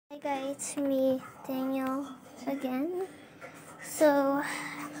guys, it's me, Daniel, again. So,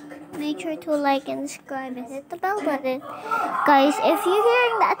 make sure to like and subscribe and hit the bell button. Guys, if you're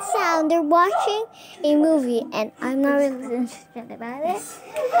hearing that sound, they're watching a movie and I'm not really interested about it.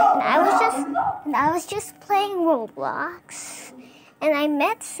 And I was just playing Roblox and I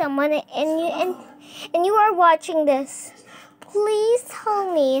met someone and you are watching this. Please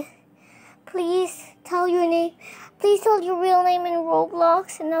tell me. Please tell your name. Please tell your real name in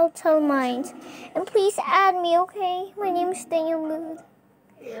Roblox and I'll tell mine. And please add me, okay? My name is Daniel Mood.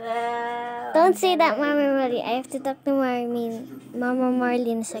 Don't say that, Mama Marley. I have to talk to Mama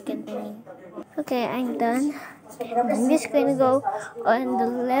Marley in a second. Okay, I'm done. I'm just going to go on the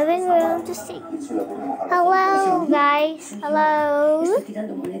living room to see. Hello, guys. Hello.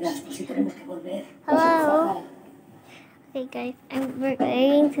 Hello. Okay, guys. We're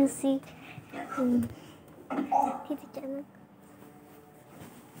going to see Tita Janet.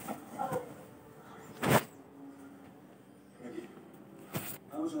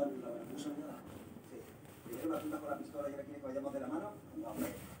 Vamos al museo. Sí. Primero la apuntas con la pistola y ahora quiere que vayamos de la mano.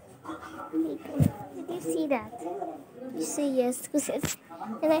 Did you see that? You say yes,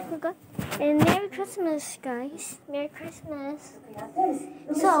 and I forgot. And Merry Christmas, guys. Merry Christmas.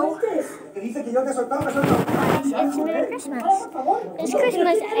 So, guys, it's Merry Christmas. It's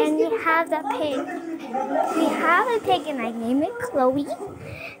Christmas, and we have that pig. We have a pig, and I name it Chloe.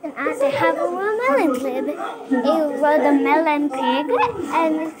 And I have a watermelon clip. A watermelon pig,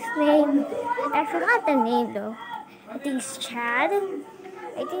 and its name, I forgot the name though. I think it's Chad.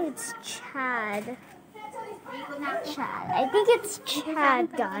 I think it's Chad. I think it's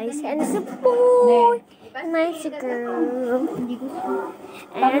Chad, guys. And it's a boy and it's a girl.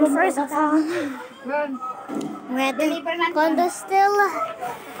 And first of all,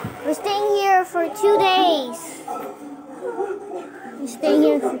 we're staying here for 2 days. We're staying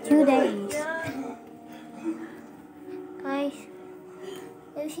here for 2 days. Guys,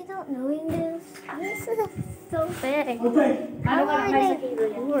 if you don't know this is so big. How are they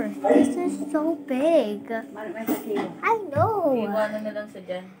poor? This is so big. I know.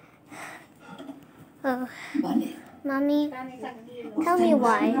 Oh, Mommy, tell me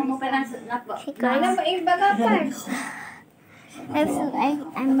why. Hey guys,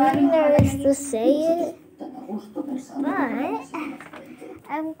 I'm really nervous to say it, but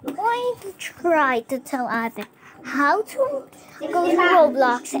I'm going to try to tell Ate how to go to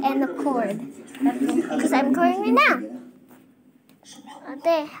Roblox and record. Because I'm recording right now.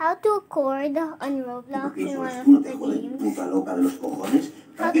 Ate, how to record on Roblox in one of the games?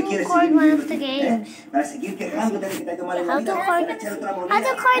 How to record one of the games? How to record one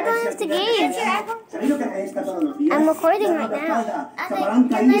of the games? I'm recording right now.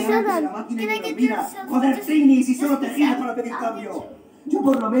 Can I get your Yo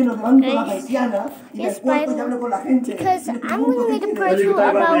por lo menos levanto la persiana y yes, después y hablo con la gente. Because I'm going to make a part 2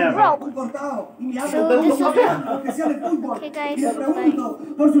 about Roblox. So this is okay, guys. Y le pregunto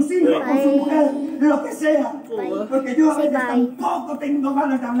por sus hijos, por su mujer, lo que sea. Porque yo a veces tampoco tengo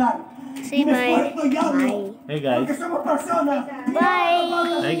ganas de hablar. Say bye. Hey guys. Porque somos personas.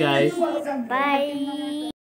 Bye. Hey guys. Bye.